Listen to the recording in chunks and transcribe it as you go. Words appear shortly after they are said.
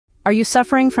Are you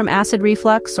suffering from acid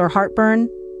reflux or heartburn?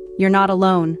 You're not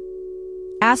alone.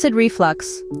 Acid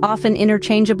reflux, often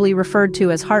interchangeably referred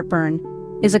to as heartburn,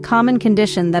 is a common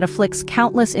condition that afflicts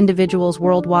countless individuals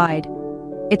worldwide.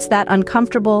 It's that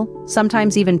uncomfortable,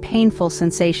 sometimes even painful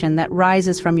sensation that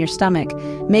rises from your stomach,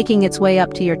 making its way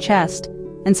up to your chest,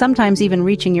 and sometimes even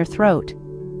reaching your throat.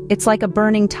 It's like a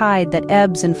burning tide that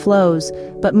ebbs and flows,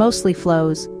 but mostly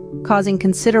flows, causing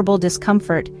considerable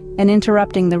discomfort and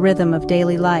interrupting the rhythm of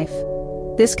daily life.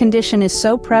 This condition is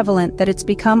so prevalent that it's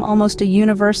become almost a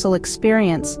universal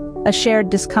experience, a shared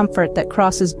discomfort that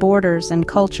crosses borders and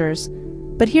cultures.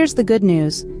 But here's the good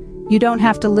news. You don't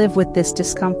have to live with this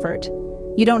discomfort.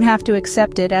 You don't have to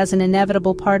accept it as an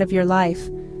inevitable part of your life.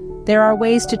 There are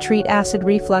ways to treat acid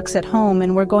reflux at home,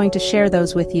 and we're going to share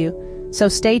those with you. So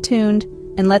stay tuned,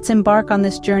 and let's embark on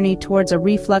this journey towards a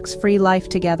reflux-free life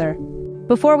together.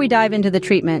 Before we dive into the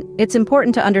treatment, it's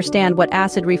important to understand what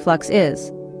acid reflux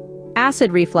is.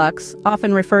 Acid reflux,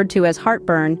 often referred to as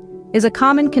heartburn, is a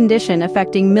common condition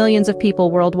affecting millions of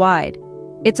people worldwide.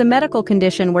 It's a medical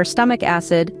condition where stomach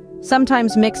acid,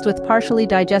 sometimes mixed with partially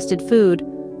digested food,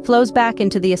 flows back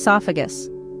into the esophagus.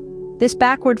 This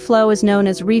backward flow is known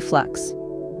as reflux.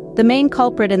 The main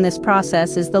culprit in this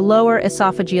process is the lower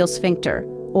esophageal sphincter,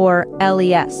 or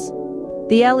LES.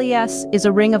 The LES is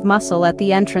a ring of muscle at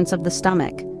the entrance of the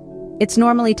stomach. It's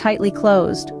normally tightly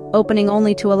closed, opening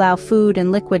only to allow food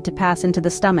and liquid to pass into the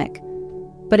stomach.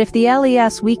 But if the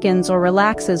LES weakens or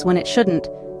relaxes when it shouldn't,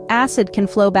 acid can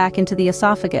flow back into the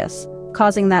esophagus,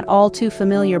 causing that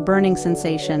all-too-familiar burning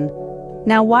sensation.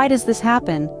 Now, why does this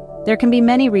happen? There can be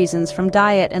many reasons, from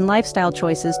diet and lifestyle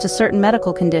choices to certain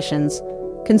medical conditions.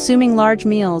 Consuming large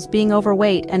meals, being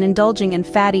overweight, and indulging in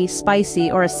fatty,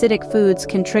 spicy, or acidic foods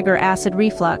can trigger acid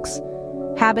reflux.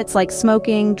 Habits like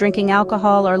smoking, drinking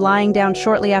alcohol, or lying down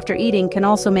shortly after eating can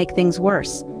also make things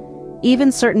worse.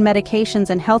 Even certain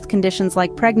medications and health conditions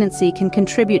like pregnancy can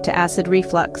contribute to acid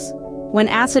reflux. When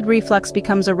acid reflux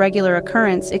becomes a regular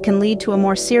occurrence, it can lead to a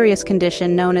more serious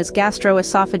condition known as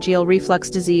gastroesophageal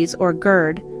reflux disease, or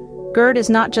GERD. GERD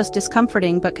is not just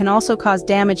discomforting but can also cause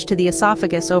damage to the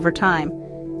esophagus over time.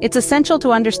 It's essential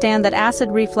to understand that acid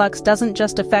reflux doesn't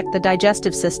just affect the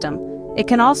digestive system. It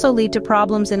can also lead to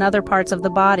problems in other parts of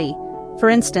the body. For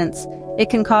instance,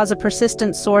 it can cause a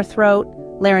persistent sore throat,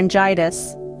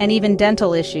 laryngitis, and even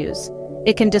dental issues.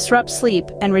 It can disrupt sleep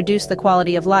and reduce the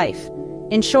quality of life.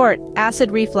 In short, acid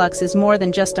reflux is more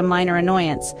than just a minor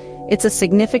annoyance. It's a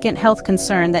significant health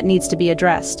concern that needs to be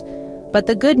addressed. But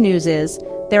the good news is,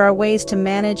 there are ways to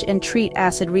manage and treat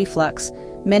acid reflux,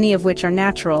 many of which are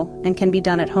natural and can be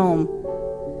done at home.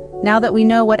 Now that we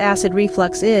know what acid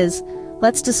reflux is,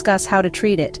 let's discuss how to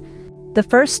treat it. The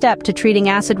first step to treating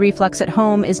acid reflux at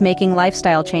home is making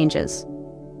lifestyle changes.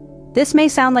 This may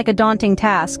sound like a daunting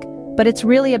task, but it's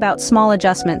really about small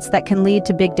adjustments that can lead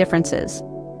to big differences.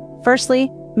 Firstly,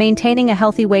 maintaining a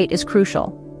healthy weight is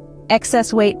crucial.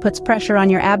 Excess weight puts pressure on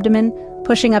your abdomen,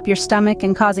 pushing up your stomach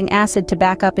and causing acid to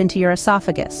back up into your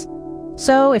esophagus.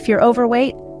 So, if you're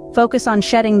overweight, focus on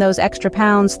shedding those extra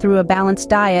pounds through a balanced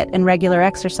diet and regular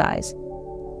exercise.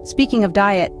 Speaking of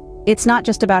diet, it's not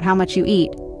just about how much you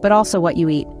eat, but also what you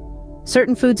eat.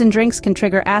 Certain foods and drinks can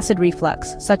trigger acid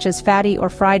reflux, such as fatty or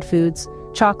fried foods,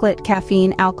 chocolate,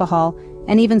 caffeine, alcohol,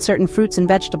 and even certain fruits and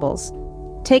vegetables.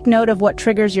 Take note of what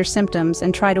triggers your symptoms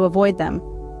and try to avoid them.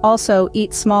 Also,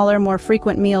 eat smaller, more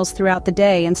frequent meals throughout the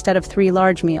day instead of 3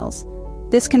 large meals.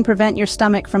 This can prevent your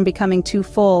stomach from becoming too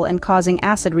full and causing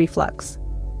acid reflux.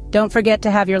 Don't forget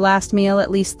to have your last meal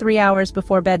at least 3 hours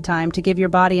before bedtime to give your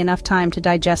body enough time to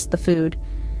digest the food.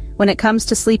 When it comes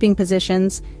to sleeping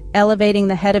positions, elevating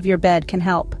the head of your bed can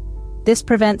help. This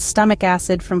prevents stomach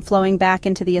acid from flowing back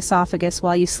into the esophagus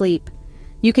while you sleep.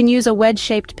 You can use a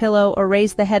wedge-shaped pillow or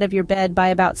raise the head of your bed by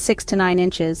about 6 to 9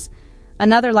 inches.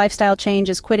 Another lifestyle change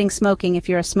is quitting smoking if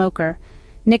you're a smoker.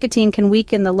 Nicotine can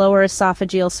weaken the lower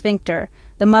esophageal sphincter,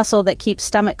 the muscle that keeps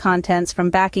stomach contents from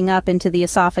backing up into the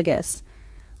esophagus.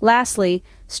 Lastly,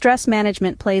 stress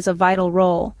management plays a vital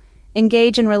role.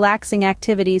 Engage in relaxing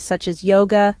activities such as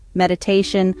yoga,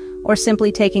 meditation, or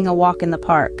simply taking a walk in the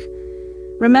park.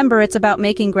 Remember, it's about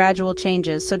making gradual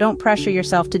changes, so don't pressure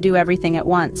yourself to do everything at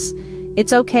once.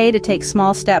 It's okay to take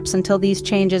small steps until these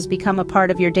changes become a part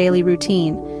of your daily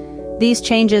routine. These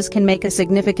changes can make a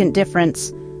significant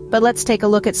difference, but let's take a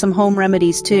look at some home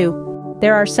remedies too.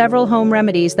 There are several home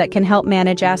remedies that can help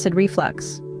manage acid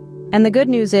reflux. And the good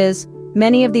news is,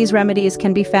 many of these remedies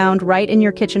can be found right in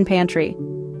your kitchen pantry.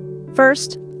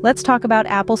 First, let's talk about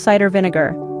apple cider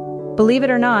vinegar. Believe it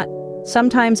or not,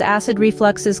 sometimes acid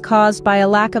reflux is caused by a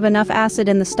lack of enough acid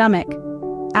in the stomach.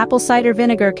 Apple cider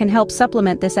vinegar can help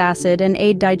supplement this acid and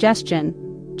aid digestion.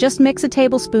 Just mix a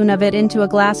tablespoon of it into a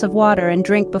glass of water and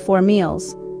drink before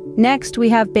meals. Next, we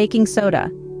have baking soda.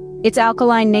 Its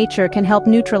alkaline nature can help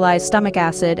neutralize stomach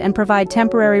acid and provide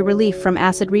temporary relief from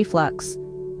acid reflux.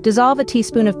 Dissolve a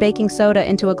teaspoon of baking soda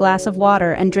into a glass of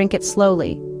water and drink it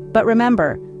slowly. But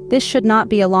remember, this should not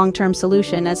be a long-term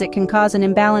solution as it can cause an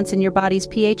imbalance in your body's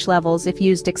pH levels if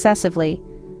used excessively.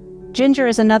 Ginger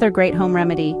is another great home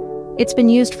remedy. It's been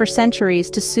used for centuries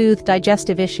to soothe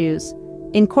digestive issues.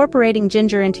 Incorporating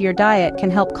ginger into your diet can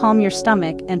help calm your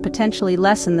stomach and potentially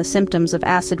lessen the symptoms of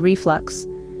acid reflux.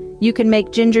 You can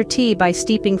make ginger tea by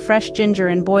steeping fresh ginger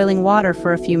in boiling water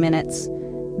for a few minutes.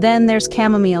 Then there's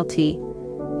chamomile tea.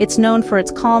 It's known for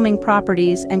its calming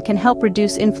properties and can help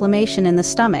reduce inflammation in the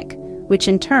stomach, which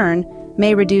in turn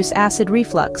may reduce acid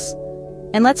reflux.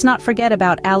 And let's not forget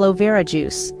about aloe vera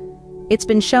juice. It's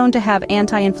been shown to have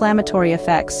anti-inflammatory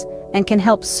effects and can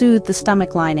help soothe the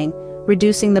stomach lining,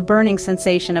 reducing the burning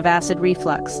sensation of acid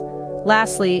reflux.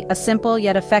 Lastly, a simple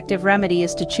yet effective remedy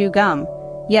is to chew gum.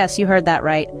 Yes, you heard that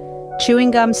right.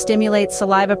 Chewing gum stimulates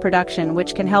saliva production,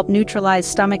 which can help neutralize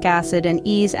stomach acid and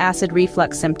ease acid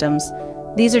reflux symptoms.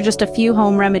 These are just a few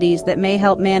home remedies that may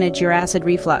help manage your acid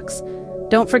reflux.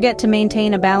 Don't forget to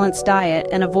maintain a balanced diet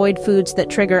and avoid foods that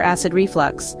trigger acid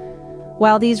reflux.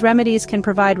 While these remedies can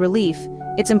provide relief,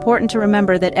 it's important to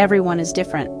remember that everyone is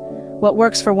different. What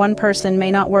works for one person may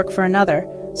not work for another,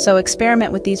 so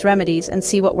experiment with these remedies and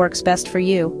see what works best for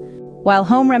you. While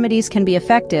home remedies can be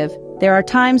effective, there are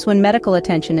times when medical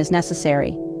attention is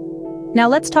necessary. Now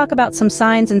let's talk about some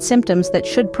signs and symptoms that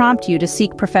should prompt you to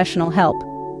seek professional help.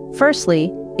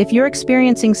 Firstly, if you're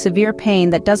experiencing severe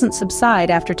pain that doesn't subside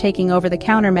after taking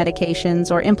over-the-counter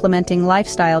medications or implementing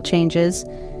lifestyle changes,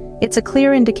 it's a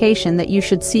clear indication that you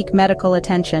should seek medical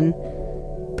attention.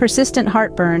 Persistent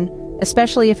heartburn,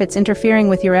 especially if it's interfering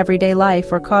with your everyday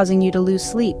life or causing you to lose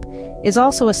sleep, is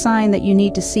also a sign that you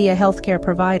need to see a healthcare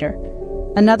provider.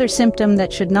 Another symptom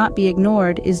that should not be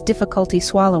ignored is difficulty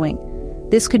swallowing.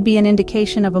 This could be an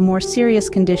indication of a more serious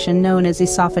condition known as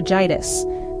esophagitis,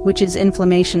 which is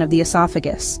inflammation of the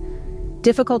esophagus.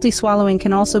 Difficulty swallowing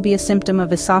can also be a symptom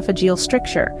of esophageal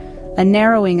stricture, a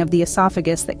narrowing of the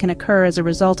esophagus that can occur as a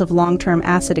result of long-term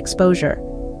acid exposure.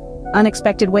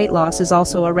 Unexpected weight loss is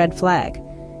also a red flag.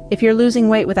 If you're losing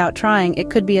weight without trying, it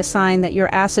could be a sign that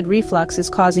your acid reflux is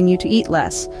causing you to eat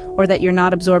less, or that you're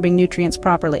not absorbing nutrients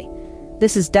properly.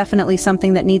 This is definitely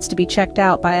something that needs to be checked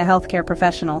out by a healthcare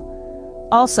professional.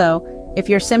 Also, if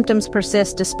your symptoms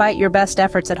persist despite your best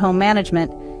efforts at home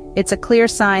management, it's a clear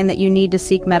sign that you need to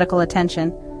seek medical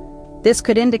attention. This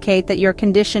could indicate that your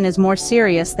condition is more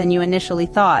serious than you initially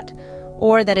thought,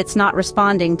 or that it's not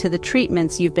responding to the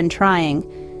treatments you've been trying.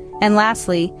 And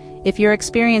lastly, if you're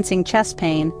experiencing chest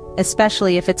pain,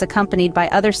 especially if it's accompanied by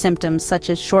other symptoms such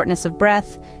as shortness of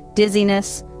breath,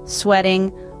 dizziness,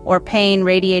 sweating, or pain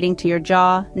radiating to your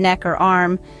jaw, neck, or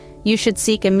arm, you should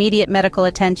seek immediate medical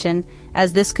attention,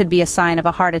 as this could be a sign of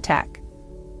a heart attack.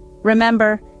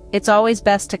 Remember, it's always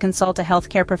best to consult a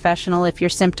healthcare professional if your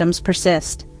symptoms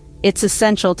persist. It's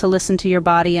essential to listen to your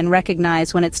body and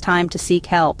recognize when it's time to seek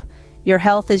help. Your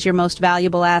health is your most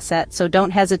valuable asset, so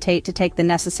don't hesitate to take the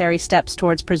necessary steps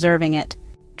towards preserving it.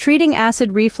 Treating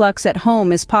acid reflux at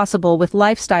home is possible with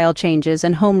lifestyle changes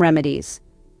and home remedies.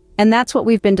 And that's what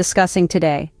we've been discussing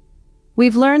today.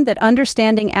 We've learned that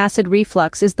understanding acid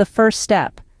reflux is the first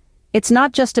step. It's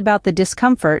not just about the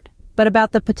discomfort, but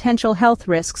about the potential health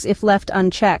risks if left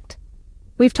unchecked.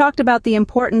 We've talked about the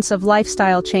importance of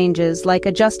lifestyle changes like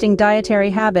adjusting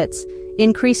dietary habits,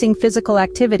 increasing physical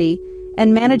activity,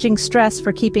 and managing stress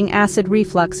for keeping acid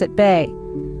reflux at bay.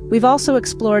 We've also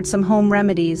explored some home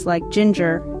remedies like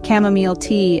ginger, chamomile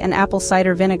tea, and apple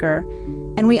cider vinegar,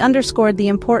 and we underscored the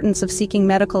importance of seeking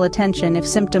medical attention if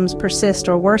symptoms persist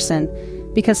or worsen,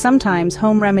 because sometimes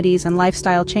home remedies and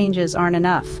lifestyle changes aren't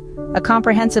enough. A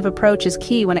comprehensive approach is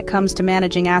key when it comes to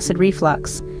managing acid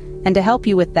reflux. And to help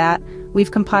you with that,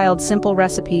 we've compiled simple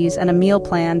recipes and a meal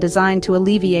plan designed to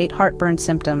alleviate heartburn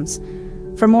symptoms.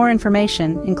 For more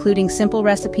information, including simple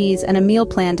recipes and a meal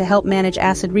plan to help manage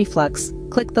acid reflux,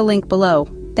 click the link below.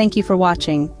 Thank you for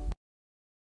watching.